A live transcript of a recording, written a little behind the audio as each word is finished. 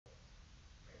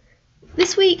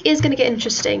This week is going to get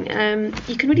interesting.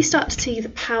 You can really start to see the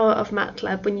power of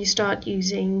Matlab when you start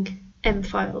using M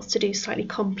files to do slightly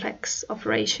complex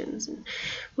operations. And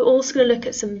we're also going to look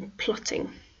at some plotting.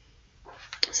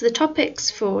 So the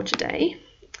topics for today,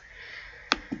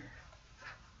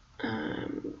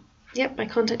 my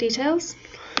contact details.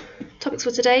 Topics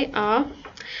for today are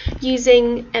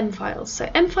using M files. So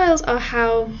M files are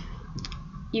how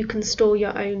you can store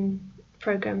your own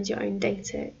programs, your own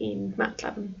data in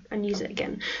Matlab and use it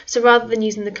again. So rather than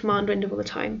using the command window all the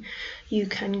time, you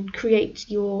can create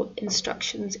your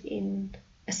instructions in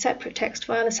a separate text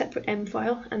file, a separate M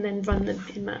file, and then run them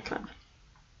in Matlab.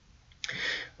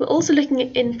 We're also looking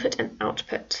at input and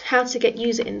output, how to get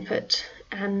user input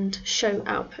and show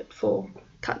output for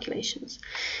calculations,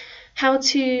 how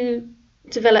to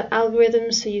develop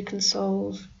algorithms so you can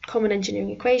solve common engineering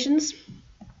equations,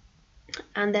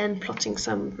 and then plotting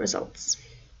some results.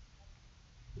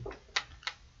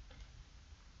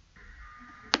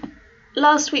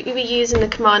 Last week we were using the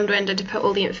command window to put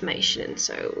all the information in,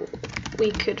 so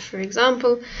we could, for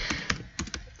example,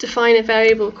 define a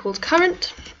variable called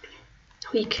current.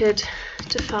 We could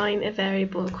define a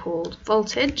variable called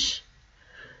voltage,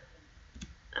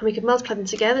 and we could multiply them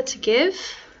together to give,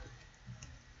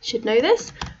 should know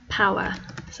this, power.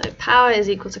 So power is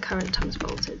equal to current times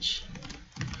voltage.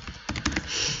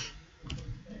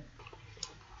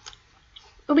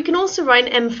 But we can also write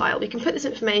an M file. We can put this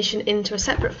information into a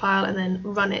separate file and then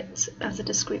run it as a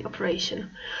discrete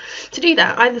operation. To do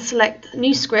that, either select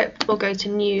new script or go to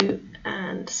new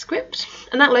and script,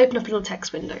 and that will open up a little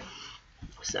text window.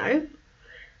 So I'm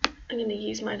going to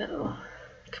use my little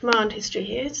command history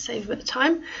here to save a bit of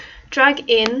time. Drag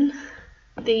in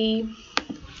the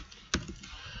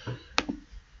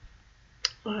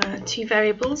two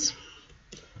variables,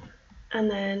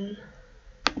 and then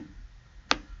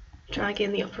drag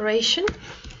in the operation,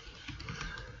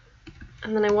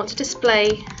 and then I want to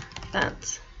display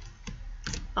that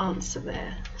answer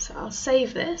there. So I'll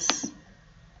save this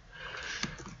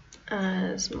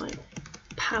as my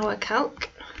power calc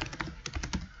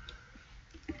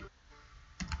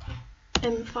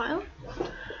M file,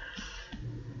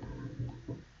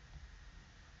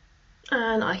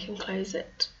 and I can close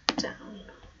it down.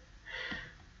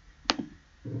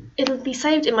 It'll be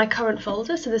saved in my current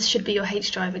folder, so this should be your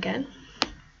H drive again.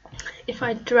 If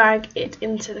I drag it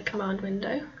into the command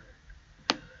window,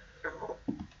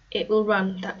 it will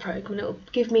run that program, and it will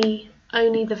give me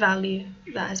only the value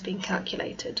that has been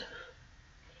calculated.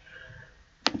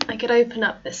 I could open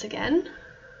up this again,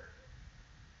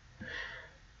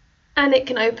 and it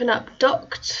can open up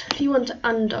docked. If you want to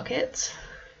undock it,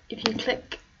 if you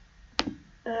click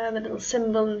the little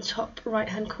symbol in the top right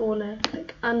hand corner,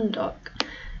 click undock,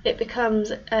 it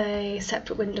becomes a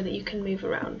separate window that you can move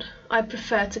around. I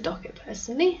prefer to dock it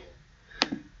personally.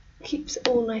 Keeps it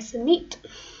all nice and neat.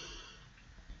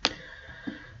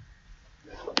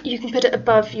 You can put it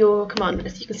above your command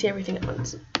window so you can see everything at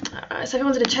once. So if I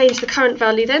wanted to change the current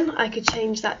value, then I could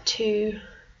change that to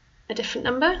a different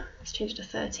number. Let's change it to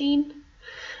 13.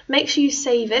 Make sure you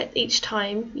save it each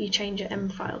time you change your M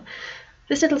file.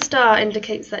 This little star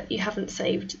indicates that you haven't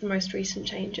saved the most recent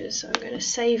changes, so I'm going to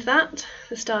save that.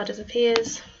 The star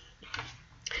disappears.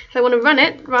 If I want to run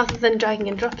it, rather than dragging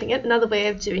and dropping it, another way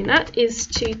of doing that is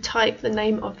to type the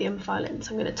name of the M file in.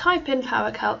 So I'm going to type in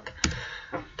power calc,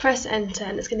 press enter,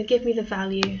 and it's going to give me the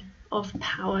value of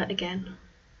power again.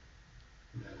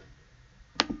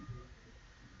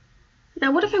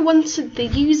 Now what if I wanted the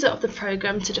user of the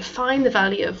program to define the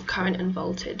value of current and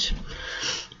voltage,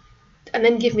 and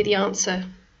then give me the answer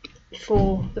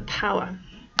for the power?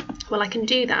 Well, I can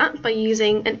do that by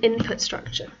using an input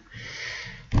structure.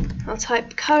 I'll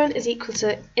type current is equal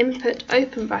to input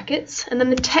open brackets, and then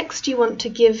the text you want to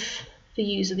give the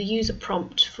user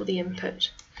prompt for the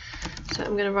input. So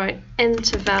I'm going to write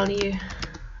enter value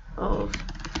of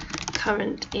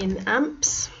current in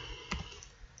amps.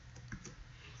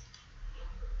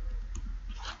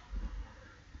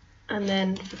 And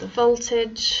then for the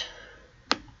voltage,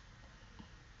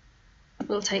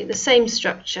 we'll take the same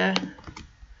structure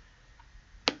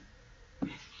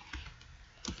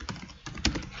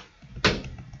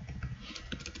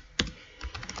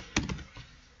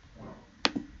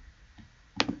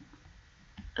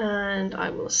and I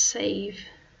will save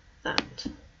that.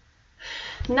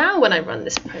 Now when I run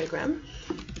this program,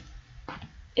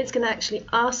 it's going to actually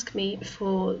ask me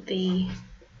for the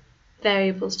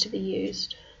variables to be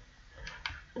used.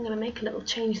 I'm going to make a little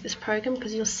change to this program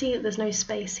because you'll see that there's no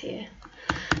space here.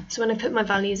 So when I put my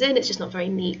values in, it's just not very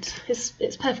neat.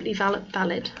 It's perfectly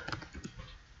valid.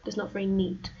 It's not very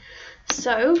neat.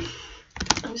 So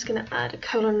I'm just going to add a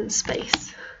colon and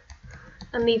space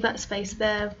and leave that space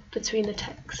there between the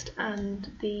text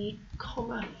and the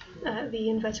comma, the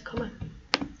inverted comma.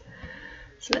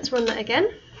 So let's run that again.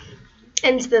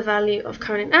 Enter the value of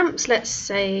current in amps, let's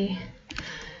say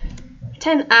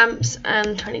 10 amps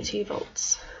and 22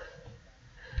 volts.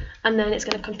 And then it's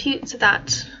going to compute to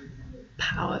that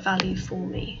power value for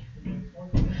me.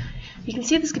 You can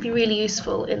see this could be really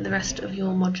useful in the rest of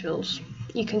your modules.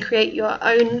 You can create your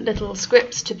own little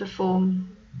scripts to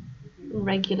perform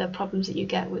regular problems that you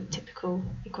get with typical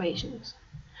equations.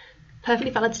 Perfectly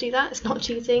valid to do that, it's not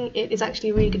cheating, it is actually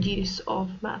a really good use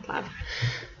of Matlab.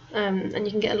 And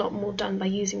you can get a lot more done by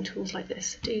using tools like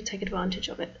this. Do take advantage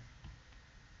of it.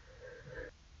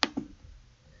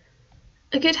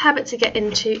 A good habit to get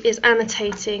into is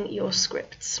annotating your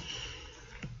scripts.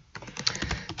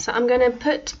 So I'm going to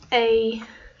put a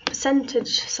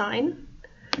percentage sign,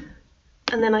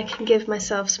 and then I can give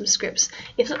myself some scripts.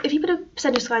 If you put a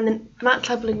percentage sign, then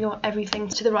Matlab will ignore everything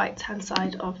to the right hand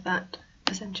side of that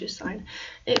percentage sign.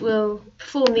 It will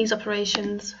perform these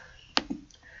operations,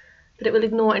 but it will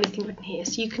ignore anything written here.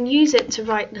 So you can use it to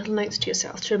write little notes to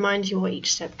yourself to remind you what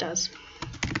each step does.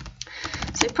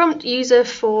 So prompt user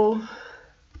for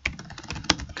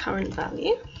current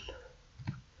value.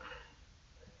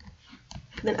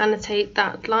 Then annotate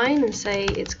that line and say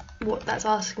it's what that's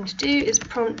asking to do is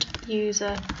prompt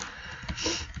user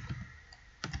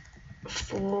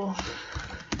for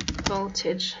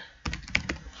voltage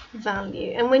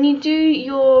value. And when you do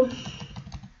your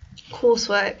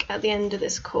coursework at the end of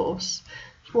this course,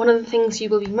 one of the things you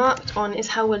will be marked on is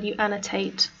how well you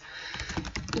annotate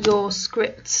your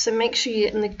scripts. So make sure you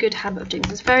get in the good habit of doing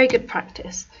this. It's very good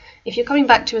practice. If you're coming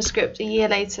back to a script a year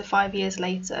later, 5 years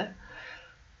later,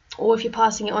 or if you're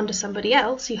passing it on to somebody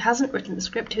else who hasn't written the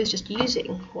script, who's just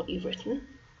using what you've written,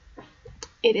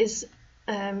 it is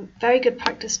very good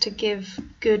practice to give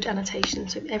good annotation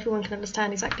so everyone can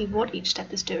understand exactly what each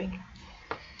step is doing.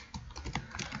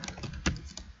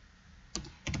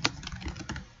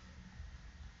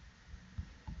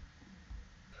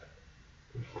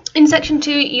 In section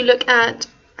 2, you look at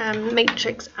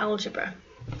matrix algebra.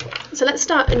 So let's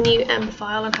start a new M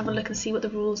file and have a look and see what the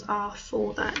rules are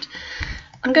for that.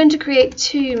 I'm going to create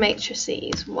two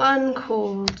matrices, one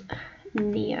called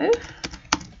Neo,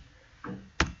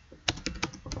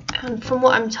 and from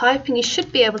what I'm typing you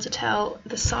should be able to tell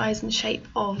the size and shape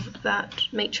of that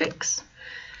matrix.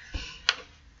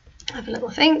 Have a little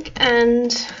think,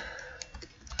 and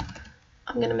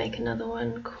I'm going to make another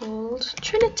one called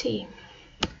Trinity.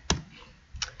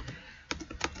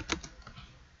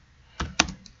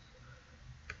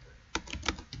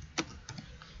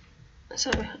 So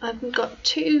I've got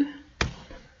two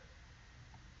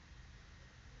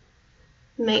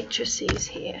matrices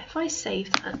here. If I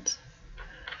save that,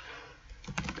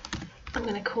 I'm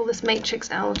going to call this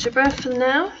matrix algebra for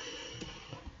now,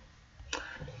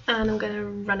 and I'm going to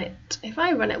run it. If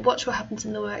I run it, watch what happens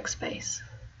in the workspace.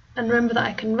 And remember that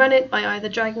I can run it by either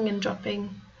dragging and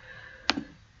dropping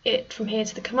it from here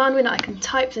to the command window. I can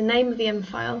type the name of the M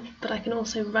file, but I can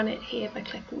also run it here by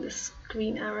clicking this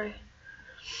green arrow.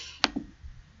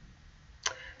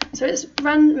 So it's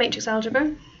run matrix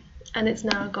algebra, and it's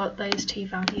now got those two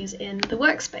values in the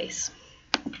workspace.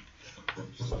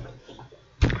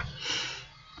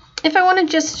 If I want to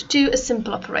just do a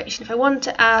simple operation, if I want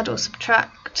to add or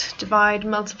subtract, divide,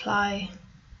 multiply,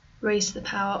 raise to the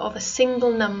power of a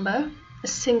single number, a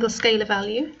single scalar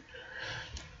value,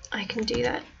 I can do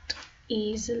that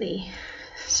easily.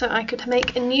 So I could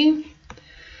make a new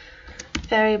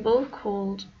variable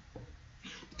called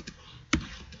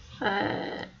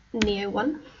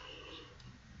Neo1,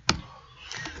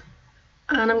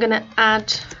 and I'm going to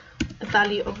add a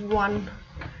value of 1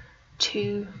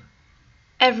 to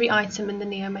every item in the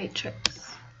Neo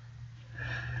matrix.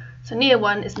 So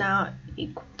Neo1 is now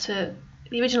equal to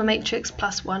the original matrix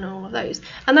plus 1 on all of those,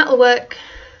 and that will work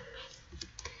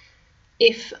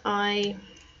if I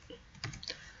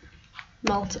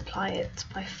multiply it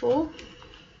by 4.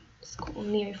 It's called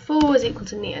Neo4 is equal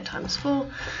to Neo times 4.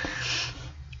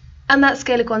 And that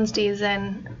scalar quantity is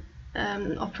then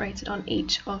operated on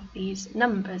each of these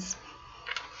numbers.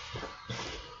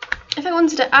 If I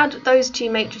wanted to add those two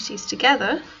matrices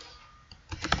together,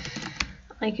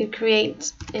 I could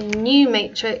create a new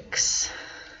matrix,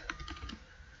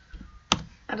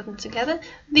 add them together.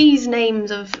 These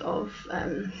names of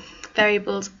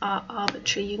variables are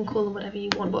arbitrary. You can call them whatever you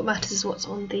want. What matters is what's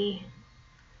on the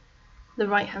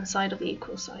right hand side of the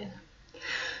equal sign.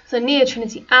 So Neo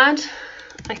Trinity add,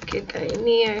 I could go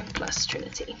Neo plus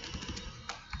Trinity.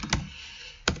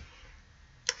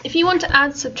 If you want to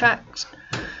add subtract,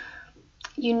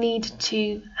 you need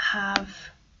to have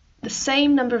the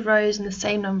same number of rows and the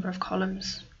same number of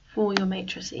columns for your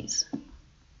matrices.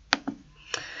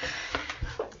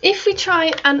 If we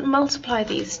try and multiply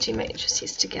these two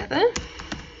matrices together,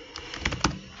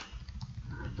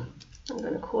 I'm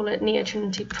going to call it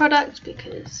neo-trinity product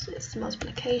because it's the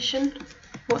multiplication.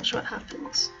 Watch what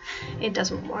happens. It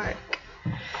doesn't work.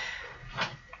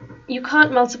 You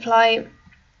can't multiply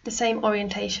the same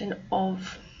orientation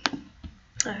of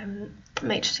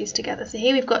matrices together. So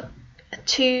here we've got a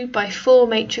 2 by 4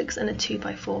 matrix and a 2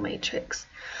 by 4 matrix.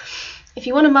 If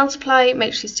you want to multiply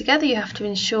matrices together, you have to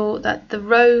ensure that the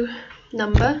row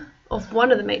number of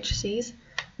one of the matrices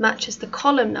matches the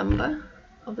column number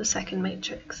of the second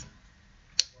matrix.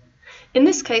 In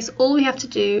this case, all we have to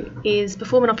do is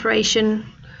perform an operation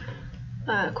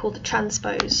called the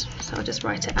transpose. So I'll just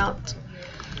write it out.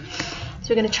 So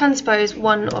we're going to transpose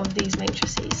one of these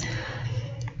matrices.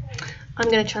 I'm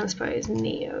going to transpose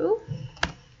neo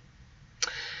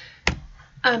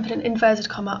and put an inverted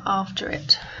comma after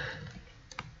it.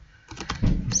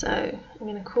 So I'm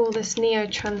going to call this neo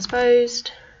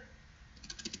transposed.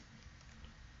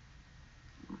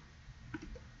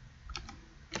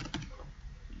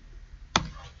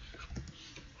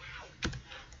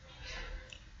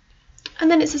 And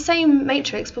then it's the same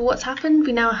matrix, but what's happened?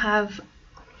 We now have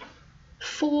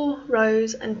 4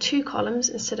 rows and 2 columns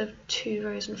instead of 2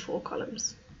 rows and 4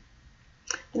 columns.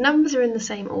 The numbers are in the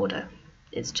same order,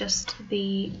 it's just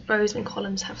the rows and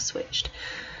columns have switched.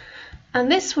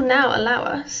 And this will now allow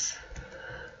us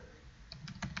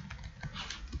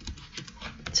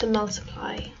to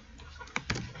multiply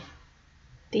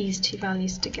these two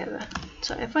values together.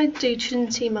 So if I do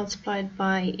trinity multiplied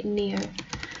by neo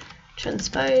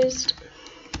transposed,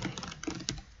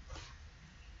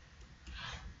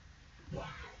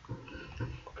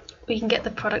 we can get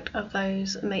the product of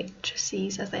those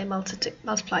matrices as they are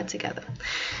multiplied together.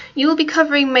 You will be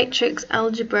covering matrix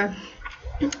algebra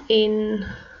in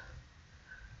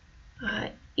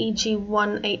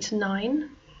EG-169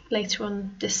 later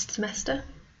on this semester.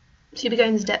 So you'll be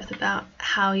going into depth about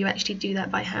how you actually do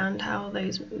that by hand, how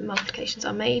those multiplications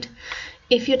are made.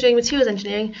 If you're doing materials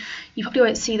engineering, you probably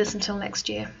won't see this until next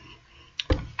year.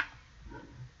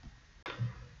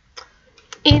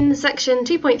 In section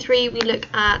 2.3 we look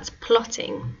at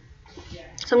plotting.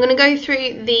 So I'm going to go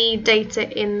through the data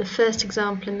in the first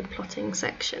example in the plotting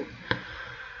section.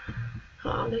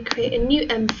 I'm going to create a new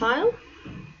M file.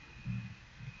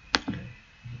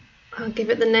 I'll give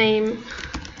it the name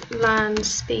land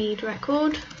speed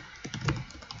record.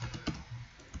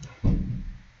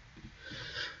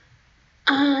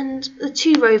 And the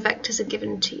 2 row vectors are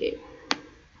given to you.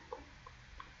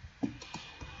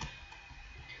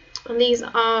 And these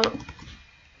are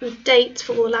the dates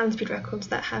for all the land speed records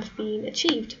that have been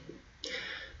achieved.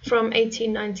 From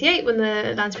 1898, when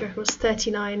the land speed record was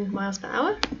 39 miles per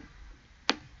hour,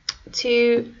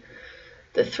 to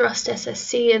the thrust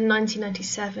SSC in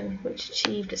 1997, which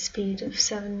achieved a speed of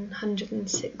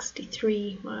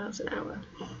 763 miles an hour.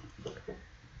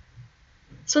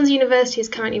 Swansea University is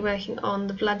currently working on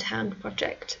the Bloodhound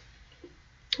project,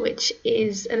 which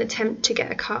is an attempt to get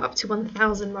a car up to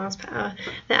 1,000 miles per hour.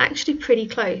 They're actually pretty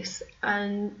close,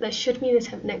 and there should be an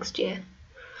attempt next year.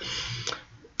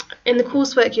 In the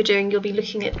coursework you're doing, you'll be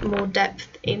looking at more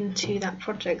depth into that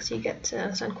project, so you get to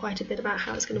understand quite a bit about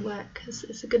how it's going to work, because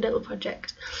it's a good little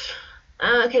project.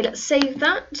 Okay, let's save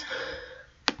that.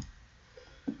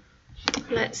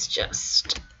 Let's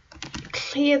just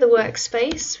clear the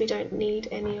workspace. We don't need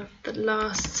any of the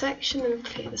last section, and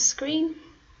clear the screen.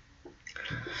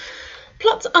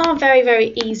 Plots are very,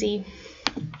 very easy.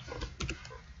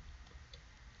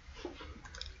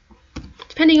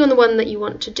 Depending on the one that you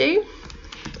want to do,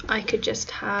 I could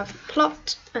just have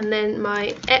plot and then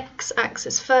my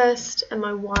x-axis first and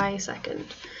my y second.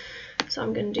 So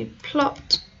I'm going to do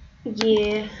plot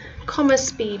year, comma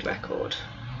speed record,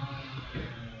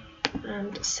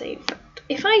 and save that.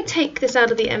 If I take this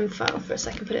out of the M file for a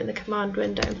second, put it in the command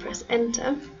window and press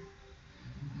enter.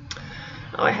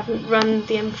 Oh, I haven't run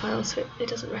the M file, so it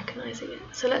doesn't recognise it yet.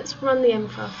 So let's run the M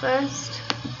file first,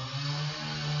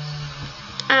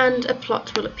 and a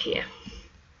plot will appear.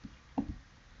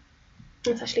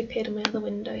 It's actually appeared on my other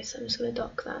window, so I'm just going to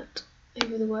dock that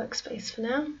over the workspace for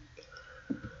now.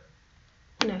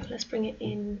 No, let's bring it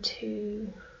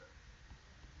into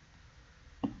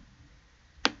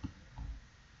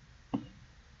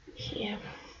here.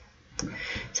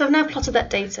 So I've now plotted that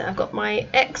data. I've got my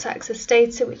x-axis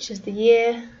data, which is the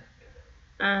year,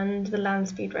 and the land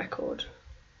speed record.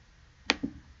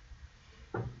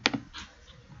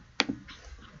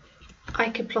 I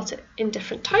could plot it in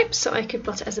different types, so I could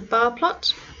plot it as a bar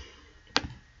plot.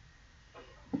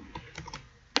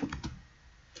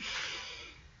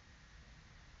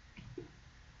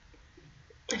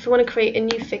 if I want to create a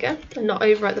new figure and not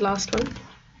overwrite the last one,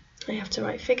 I have to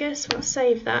write figure, so I'll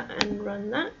save that and run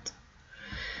that.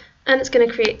 And it's going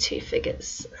to create two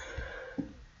figures.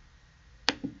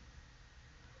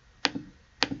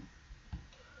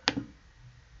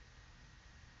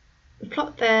 A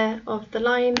plot there of the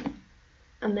line,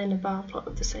 and then a bar plot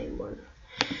of the same one.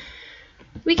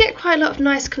 We get quite a lot of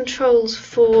nice controls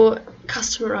for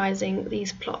customising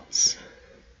these plots.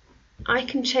 I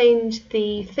can change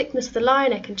the thickness of the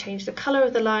line, I can change the colour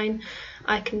of the line,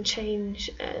 I can change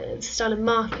the style of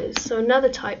markers. So another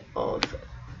type of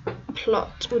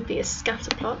plot would be a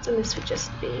scatter plot, and this would just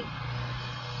be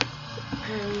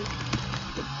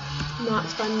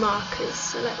marked by markers.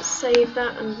 So let's save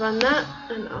that and run that,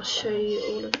 and I'll show you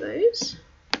all of those.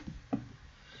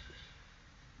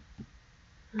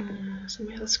 So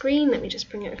we have the screen, let me just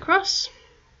bring it across.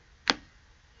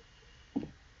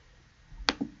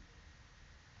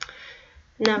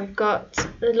 Now we've got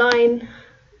the line,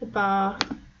 a bar,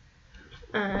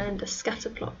 and a scatter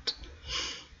plot.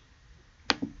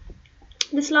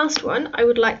 This last one, I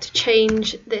would like to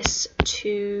change this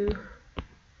to,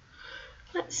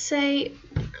 let's say,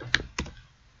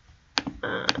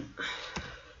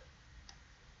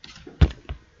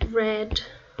 red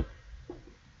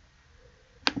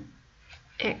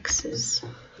X's.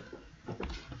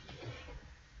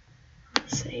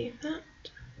 Save that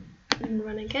and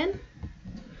run again.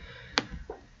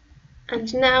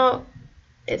 And now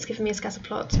it's given me a scatter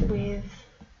plot with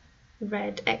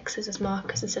red X's as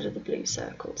markers instead of the blue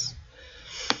circles.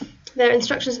 There are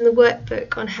instructions in the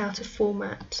workbook on how to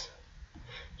format.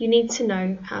 You need to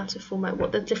know how to format,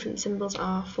 what the different symbols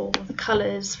are for the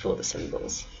colours, for the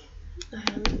symbols.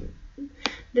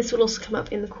 This will also come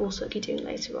up in the coursework you're doing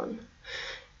later on.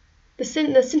 The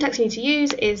syntax you need to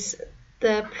use is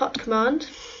the plot command,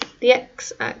 the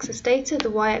x-axis data, the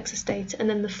y-axis data, and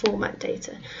then the format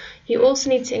data. You also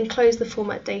need to enclose the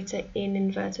format data in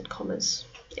inverted commas.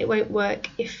 It won't work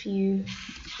if you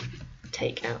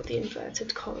take out the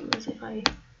inverted commas. If I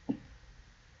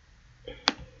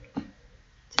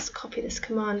just copy this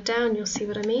command down, you'll see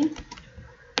what I mean.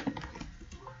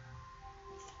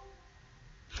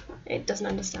 It doesn't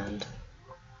understand.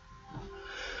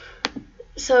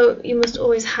 So you must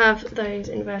always have those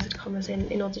inverted commas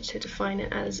in order to define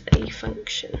it as a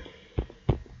function.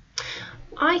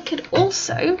 I could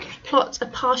also plot a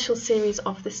partial series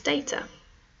of this data.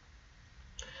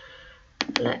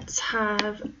 Let's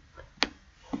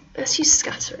use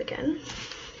scatter again.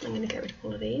 I'm going to get rid of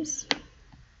all of these.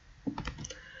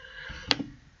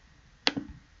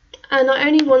 And I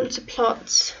only want to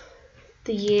plot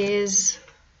the years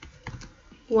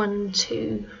 1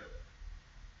 to,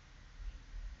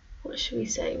 what should we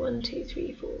say, 1, 2,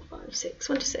 3, 4, 5, 6,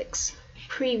 1 to 6,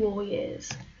 pre-war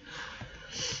years.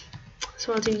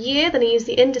 So I'll do year, then I use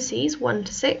the indices 1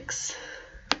 to 6,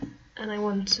 and I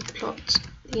want to plot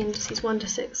the indices 1 to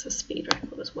 6 as speed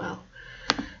record as well.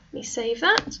 Let me save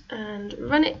that and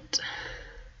run it,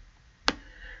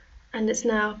 and it's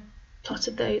now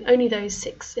plotted only those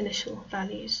 6 initial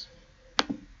values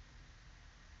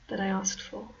that I asked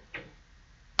for.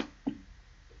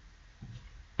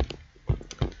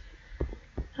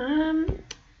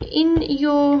 In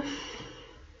your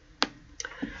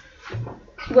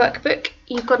workbook,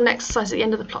 you've got an exercise at the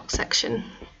end of the plot section.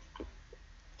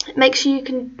 Make sure you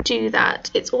can do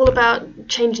that. It's all about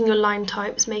changing your line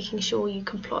types, making sure you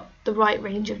can plot the right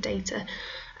range of data,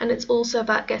 and it's also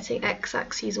about getting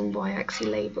x-axis and y-axis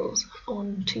labels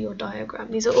onto your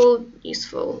diagram. These are all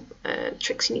useful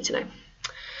tricks you need to know.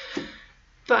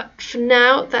 But for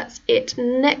now, that's it.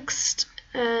 Next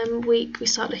week we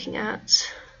start looking at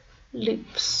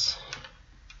loops.